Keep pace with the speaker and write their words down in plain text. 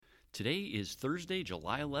Today is Thursday,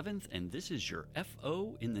 July 11th, and this is your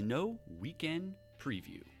FO in the Know weekend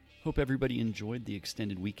preview. Hope everybody enjoyed the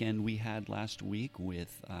extended weekend we had last week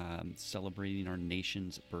with celebrating our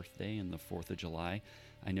nation's birthday and the 4th of July.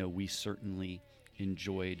 I know we certainly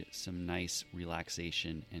enjoyed some nice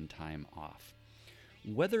relaxation and time off.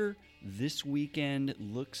 Weather this weekend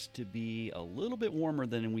looks to be a little bit warmer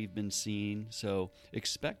than we've been seeing, so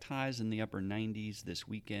expect highs in the upper 90s this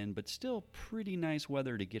weekend, but still pretty nice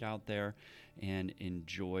weather to get out there and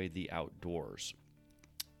enjoy the outdoors.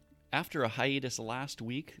 After a hiatus last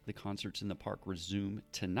week, the concerts in the park resume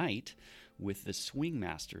tonight with the Swing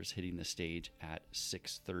Masters hitting the stage at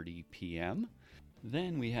 6:30 p.m.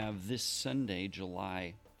 Then we have this Sunday,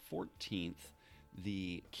 July 14th,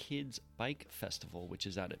 the Kids Bike Festival, which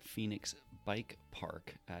is out at Phoenix Bike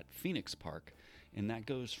Park at Phoenix Park, and that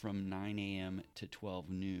goes from 9 a.m. to 12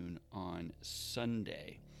 noon on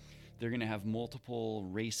Sunday. They're going to have multiple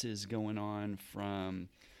races going on from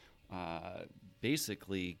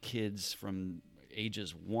basically kids from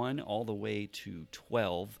ages 1 all the way to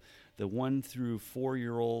 12. The 1 through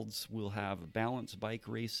 4-year-olds will have balance bike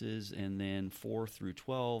races, and then 4 through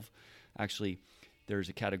 12, actually, there's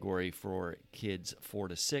a category for kids 4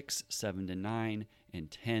 to 6, 7 to 9, and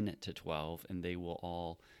 10 to 12, and they will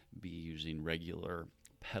all be using regular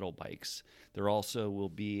pedal bikes. There also will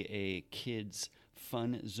be a kids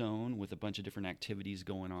fun zone with a bunch of different activities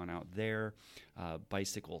going on out there.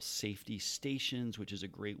 Bicycle safety stations, which is a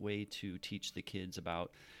great way to teach the kids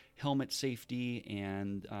about helmet safety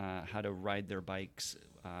and how to ride their bikes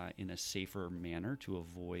in a safer manner to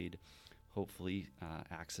avoid hopefully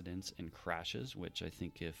accidents and crashes, which I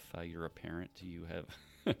think if you're a parent, you have,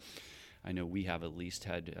 I know we have at least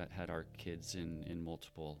had our kids in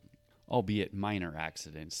multiple, albeit minor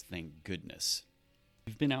accidents, thank goodness.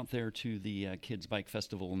 We've been out there to the Kids Bike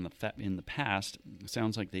Festival in the past. It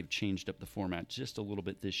sounds like they've changed up the format just a little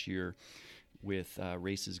bit this year with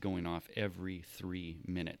races going off every 3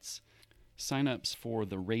 minutes. Sign-ups for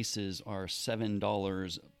the races are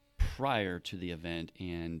 $7 prior to the event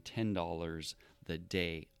and $10 the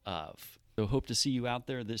day of. So hope to see you out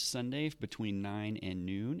there this Sunday between 9 and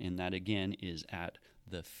noon, and that again is at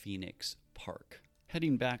the Phoenix Park.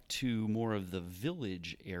 Heading back to more of the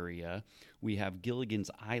village area, we have Gilligan's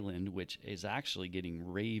Island, which is actually getting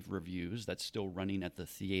rave reviews. That's still running at the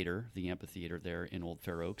theater, the amphitheater there in Old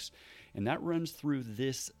Fair Oaks. And that runs through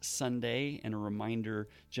this Sunday, and a reminder,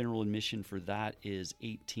 general admission for that is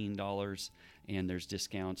 $18, and there's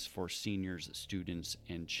discounts for seniors, students,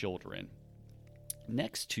 and children.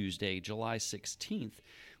 Next Tuesday, July 16th,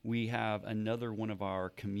 we have another one of our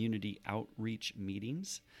community outreach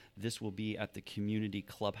meetings. This will be at the community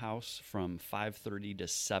clubhouse from 5:30 to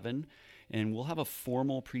 7, and we'll have a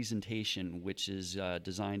formal presentation which is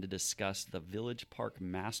designed to discuss the Village Park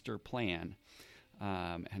Master Plan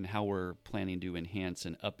and how we're planning to enhance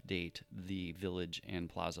and update the Village and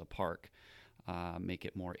Plaza Park. Make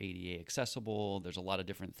it more ADA accessible. There's a lot of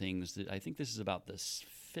different things. I think this is about the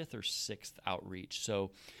 5th or 6th outreach.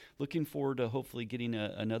 So looking forward to hopefully getting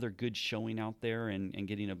another good showing out there and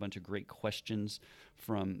getting a bunch of great questions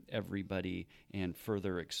from everybody and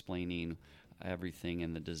further explaining everything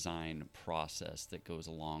in the design process that goes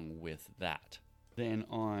along with that. Then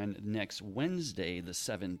on next Wednesday, the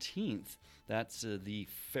 17th, that's the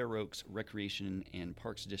Fair Oaks Recreation and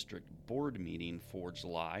Parks District Board meeting for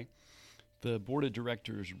July. The Board of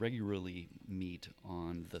Directors regularly meet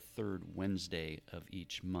on the 3rd Wednesday of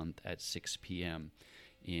each month at 6 p.m.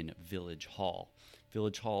 in Village Hall.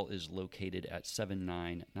 Village Hall is located at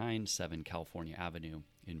 7997 California Avenue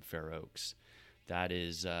in Fair Oaks. That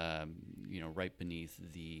is, right beneath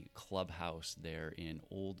the clubhouse there in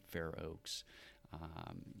Old Fair Oaks,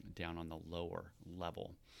 down on the lower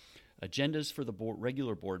level. Agendas for the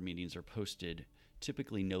regular board meetings are posted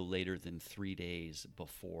typically no later than 3 days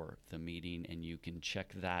before the meeting, and you can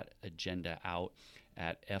check that agenda out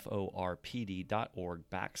at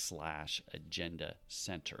forpd.org/agenda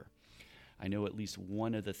center. I know at least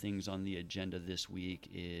one of the things on the agenda this week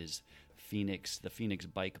is the Phoenix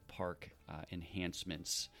Bike Park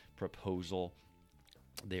enhancements proposal.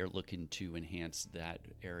 They're looking to enhance that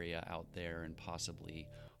area out there and possibly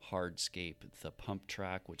hardscape the pump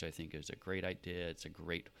track, which I think is a great idea. It's a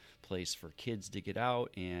great place for kids to get out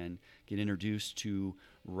and get introduced to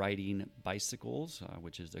riding bicycles,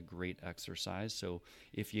 which is a great exercise. So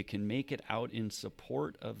if you can make it out in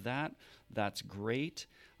support of that, that's great.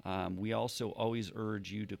 We also always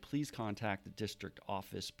urge you to please contact the district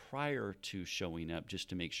office prior to showing up just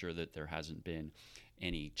to make sure that there hasn't been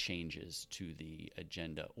any changes to the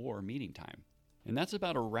agenda or meeting time. And that's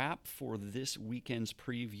about a wrap for this weekend's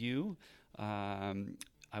preview.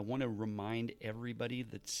 I want to remind everybody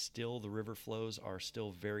that still the river flows are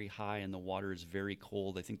still very high and the water is very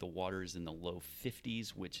cold. I think the water is in the low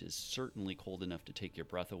 50s, which is certainly cold enough to take your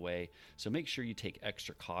breath away. So make sure you take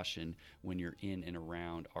extra caution when you're in and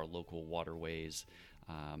around our local waterways,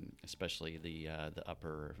 especially the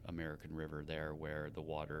upper American River there, where the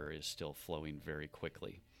water is still flowing very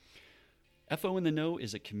quickly. FO in the Know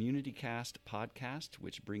is a community cast podcast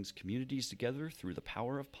which brings communities together through the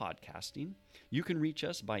power of podcasting. You can reach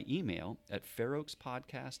us by email at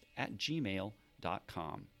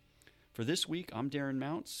fairoakspodcast@gmail.com. For this week, I'm Darren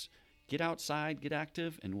Mounts. Get outside, get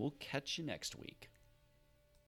active, and we'll catch you next week.